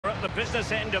the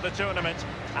business end of the tournament,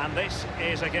 and this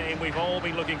is a game we've all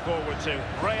been looking forward to.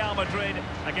 Real Madrid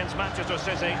against Manchester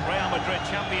City. Real Madrid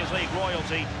Champions League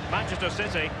royalty. Manchester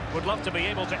City would love to be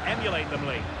able to emulate them,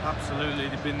 Lee. Absolutely,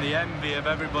 they've been the envy of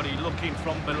everybody looking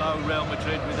from below Real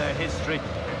Madrid with their history.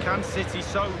 Can City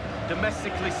so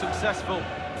domestically successful,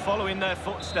 following their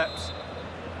footsteps?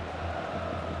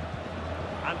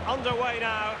 And underway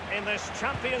now in this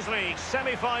Champions League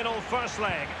semi-final first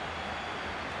leg.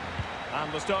 And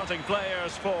the starting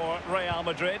players for Real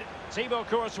Madrid. Thibaut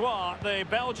Courtois, the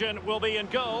Belgian, will be in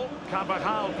goal.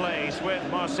 Carvajal plays with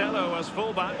Marcelo as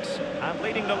fullbacks. And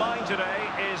leading the line today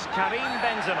is Karim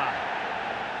Benzema.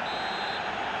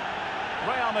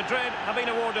 Real Madrid have been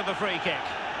awarded the free kick.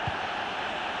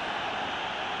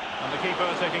 And the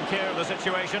keeper taking care of the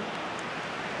situation.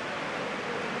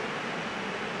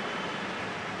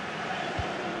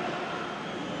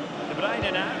 De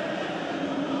Bruyne now.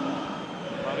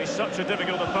 Well, he's such a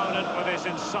difficult opponent with his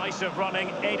incisive running.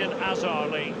 Eden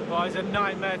Hazard. Well, he's a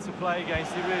nightmare to play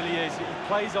against, he really is. He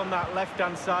plays on that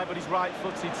left-hand side, but he's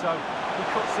right-footed, so he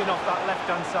cuts in off that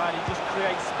left-hand side. He just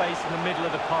creates space in the middle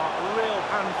of the park. A real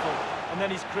handful. And then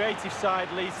his creative side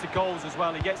leads to goals as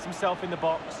well. He gets himself in the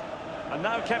box. And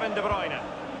now Kevin De Bruyne.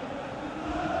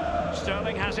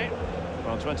 Sterling has it.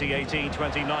 Well,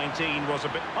 2018-2019 was a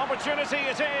big opportunity,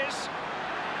 it is.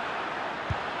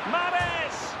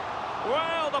 Mahrez!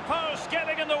 Well, the post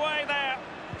getting in the way there.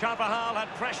 Carvajal had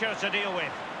pressure to deal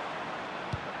with.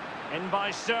 In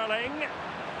by Sterling.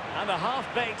 And a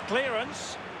half-baked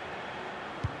clearance.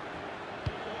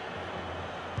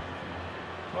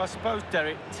 Well, I suppose,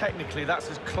 Derek, technically that's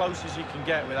as close as you can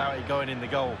get without it going in the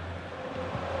goal.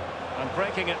 And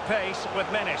breaking at pace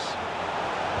with menace.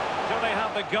 Do they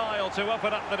have the guile to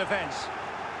open up the defence?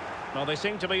 Well, they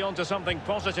seem to be onto something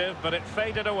positive, but it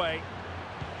faded away.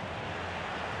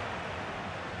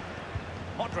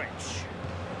 Modric.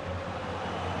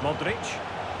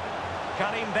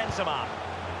 Karim Benzema.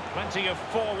 Plenty of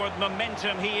forward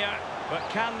momentum here, but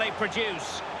can they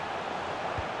produce?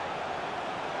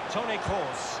 Toni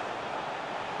Kroos.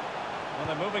 Well,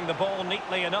 they're moving the ball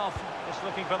neatly enough. Just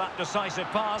looking for that decisive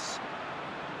pass.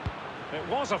 It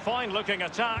was a fine-looking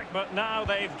attack, but now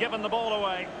they've given the ball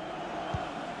away.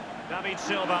 David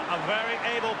Silva, a very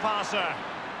able passer.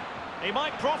 He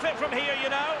might profit from here, you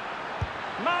know.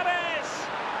 Mahrez!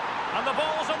 And the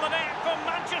ball's on the net for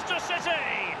Manchester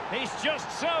City. He's just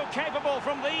so capable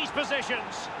from these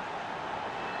positions.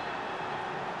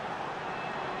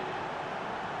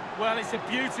 Well, it's a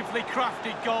beautifully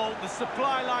crafted goal. The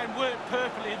supply line worked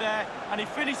perfectly there, and he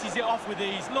finishes it off with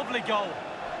ease. Lovely goal.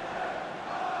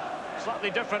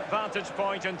 Slightly different vantage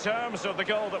point in terms of the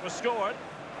goal that was scored.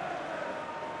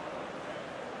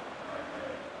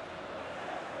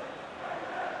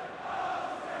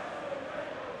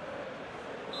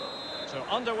 So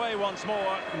underway once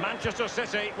more, Manchester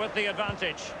City with the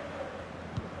advantage.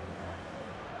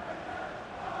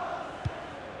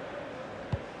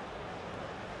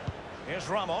 Here's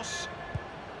Ramos.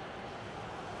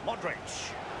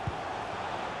 Modric.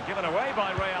 Given away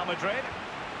by Real Madrid.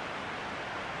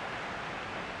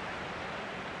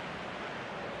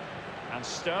 And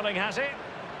Sterling has it.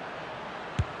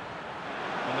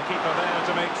 And the keeper there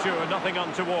to make sure nothing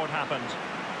untoward happened.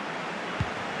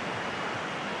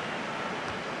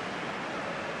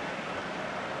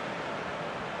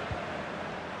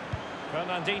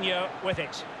 Fernandinho with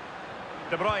it.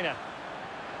 De Bruyne.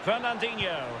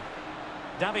 Fernandinho.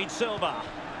 David Silva.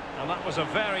 And that was a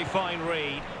very fine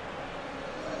read.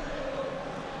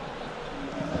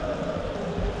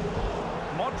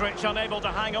 Modric unable to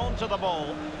hang on to the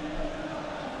ball.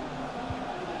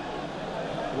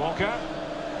 Walker.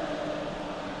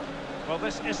 Well,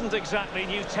 this isn't exactly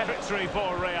new territory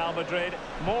for Real Madrid.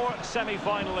 More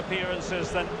semi-final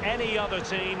appearances than any other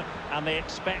team, and they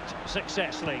expect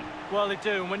success, Lee. Well, they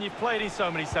do, and when you've played in so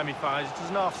many semi-finals, it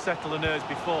doesn't half settle the nerves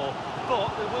before. But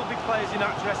there will be players in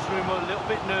that dressing room who are a little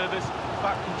bit nervous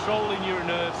about controlling your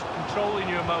nerves, controlling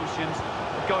your emotions,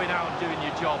 and going out and doing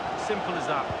your job. Simple as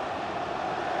that.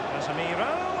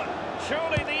 Casemiro,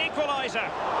 surely the equaliser.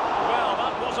 Well,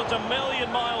 that wasn't a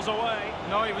million miles away.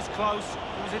 No, it was close.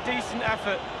 It was a decent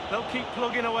effort. They'll keep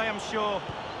plugging away, I'm sure.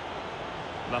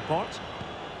 Laporte.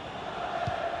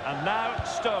 And now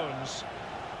Stones.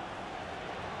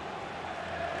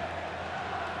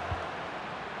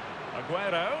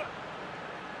 Aguero.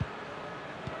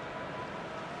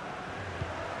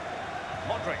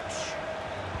 Modric.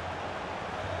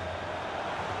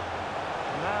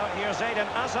 Now here's Eden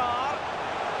Hazard.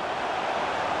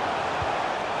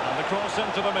 And the cross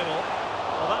into the middle.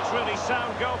 Well, that's really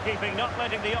sound goalkeeping, not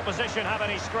letting the opposition have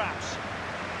any scraps.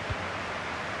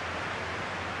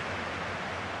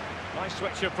 Nice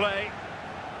switch of play.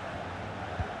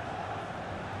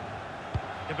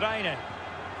 De Bruyne.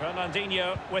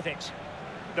 Fernandinho with it.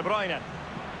 De Bruyne.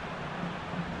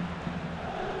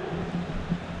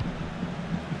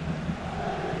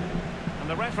 And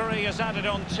the referee has added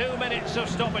on 2 minutes of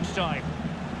stoppage time.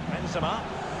 Benzema.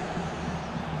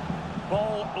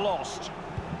 Ball lost.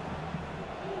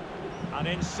 An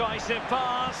incisive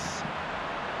pass.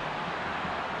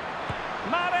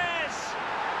 Mahrez!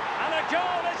 And a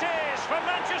goal it is for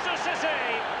Manchester City.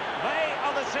 They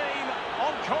are the team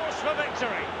on course for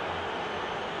victory.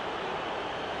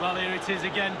 Well, here it is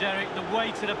again, Derek. The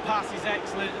weight of the pass is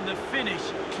excellent and the finish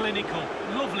clinical.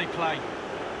 Lovely play.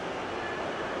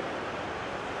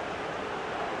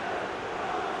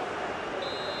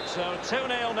 So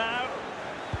 2-0 now.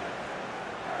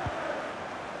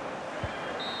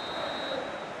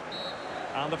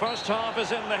 And the first half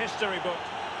is in the history book.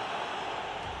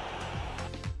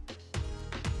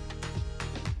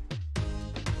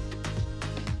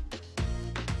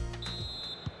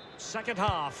 Second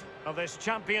half of this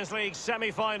Champions League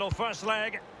semi-final first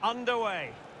leg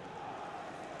underway.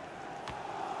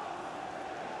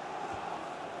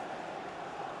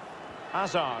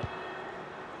 Hazard.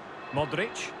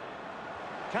 Modric.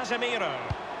 Casemiro.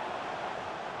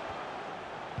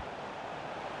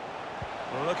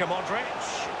 Luka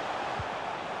Modric.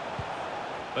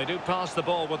 They do pass the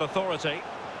ball with authority.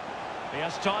 He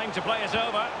has time to play it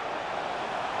over.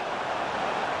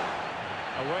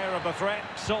 Aware of the threat,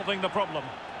 solving the problem.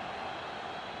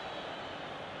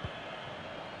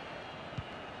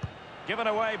 Given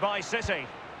away by City.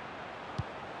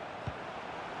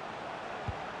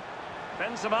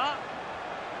 Benzema.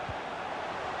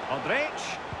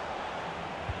 Modric.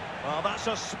 Well, that's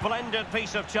a splendid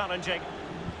piece of challenging.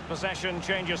 Possession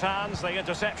changes hands, the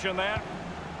interception there.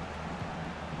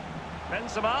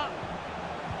 Benzema.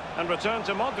 And return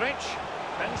to Modric.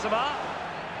 Benzema.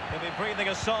 He'll be breathing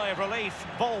a sigh of relief.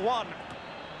 Ball one.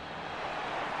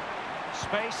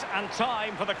 Space and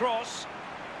time for the cross.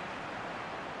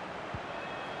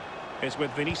 It's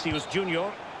with Vinicius Junior.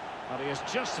 And he has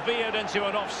just veered into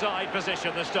an offside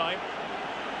position this time.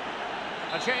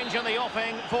 A change in the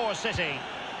offing for City.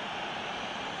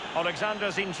 Alexander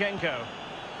Zinchenko.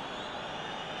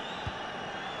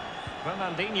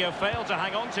 Fernandinho failed to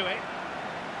hang on to it.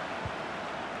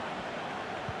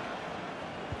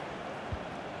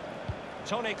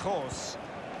 Toni Kroos.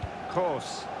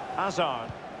 Kroos. Hazard.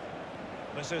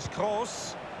 This is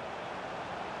Kroos.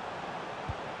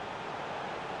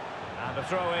 And a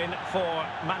throw-in for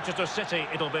Manchester City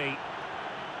it'll be.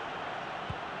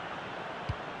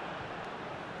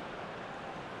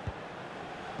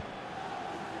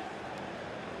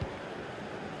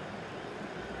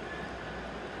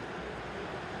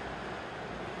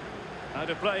 How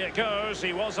to play it goes.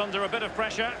 He was under a bit of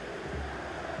pressure.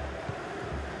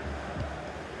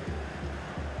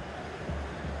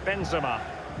 Benzema.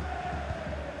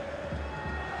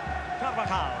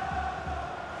 Carvajal.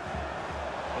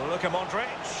 Luka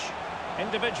Modric.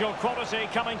 Individual quality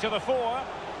coming to the fore.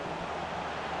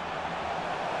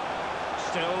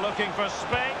 Still looking for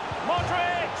space.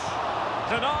 Modric!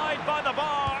 Denied by the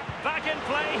bar. Back in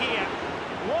play here.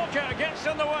 Walker gets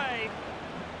in the way.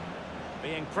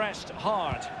 Being pressed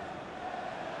hard.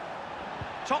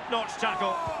 Top-notch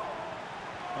tackle.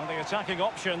 Well, the attacking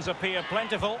options appear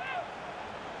plentiful.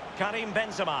 Karim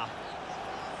Benzema.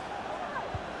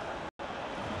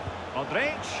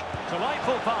 Modric.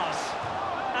 Delightful pass.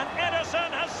 And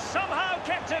Ederson has somehow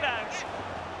kept it out.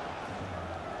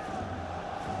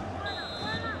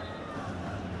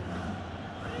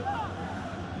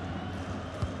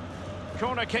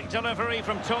 Corner kick delivery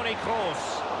from Toni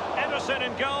Kroos. Ederson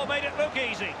in goal made it look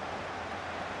easy.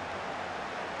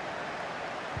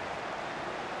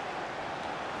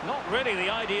 Not really the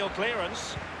ideal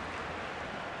clearance.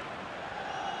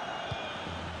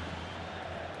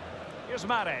 Here's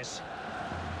Mahrez.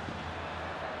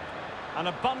 An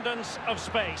abundance of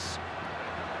space.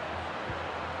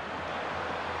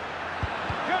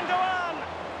 Gundogan!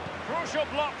 Crucial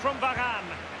block from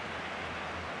Varane.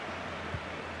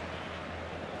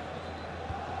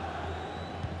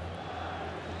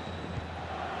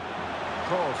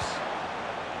 Kroos.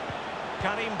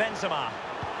 Karim Benzema.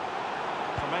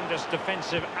 Tremendous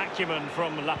defensive acumen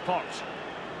from Laporte.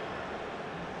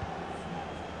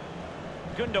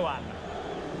 Gundogan.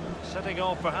 Setting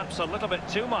off perhaps a little bit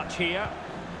too much here.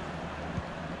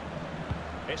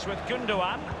 It's with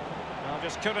Gundogan. Well,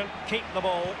 just couldn't keep the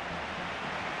ball.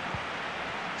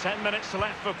 10 minutes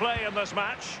left for play in this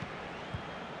match.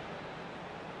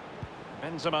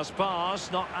 Benzema's pass,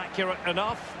 not accurate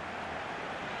enough.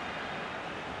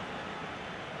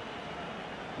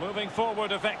 Moving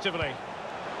forward effectively.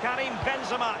 Karim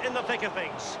Benzema in the thick of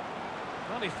things.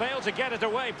 Well, he failed to get it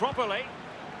away properly.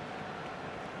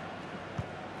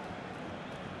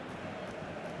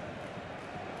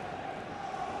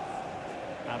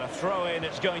 And a throw-in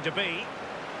it's going to be.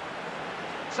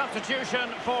 Substitution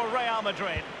for Real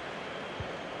Madrid.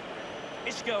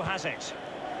 Isco has it.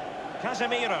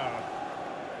 Casemiro.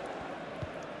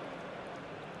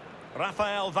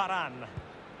 Rafael Varane.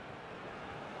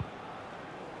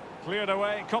 Cleared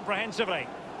away comprehensively.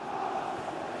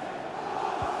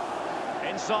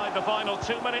 Inside the final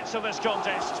 2 minutes of this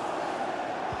contest.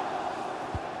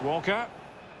 Walker.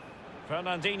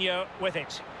 Fernandinho with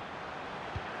it.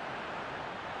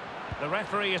 The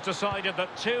referee has decided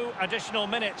that 2 additional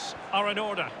minutes are in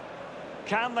order.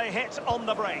 Can they hit on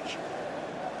the break?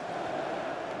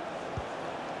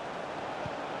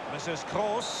 This is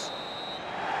Kroos.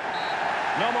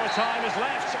 No more time is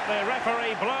left. The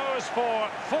referee blows for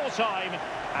full time.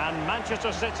 And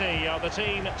Manchester City are the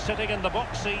team sitting in the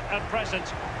box seat at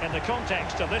present in the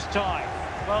context of this tie.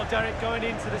 Well, Derek, going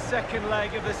into the second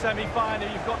leg of the semi-final,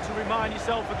 you've got to remind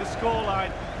yourself of the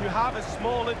scoreline. You have a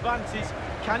small advantage.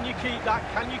 Can you keep that?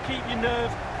 Can you keep your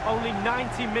nerve only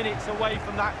 90 minutes away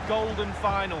from that golden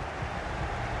final?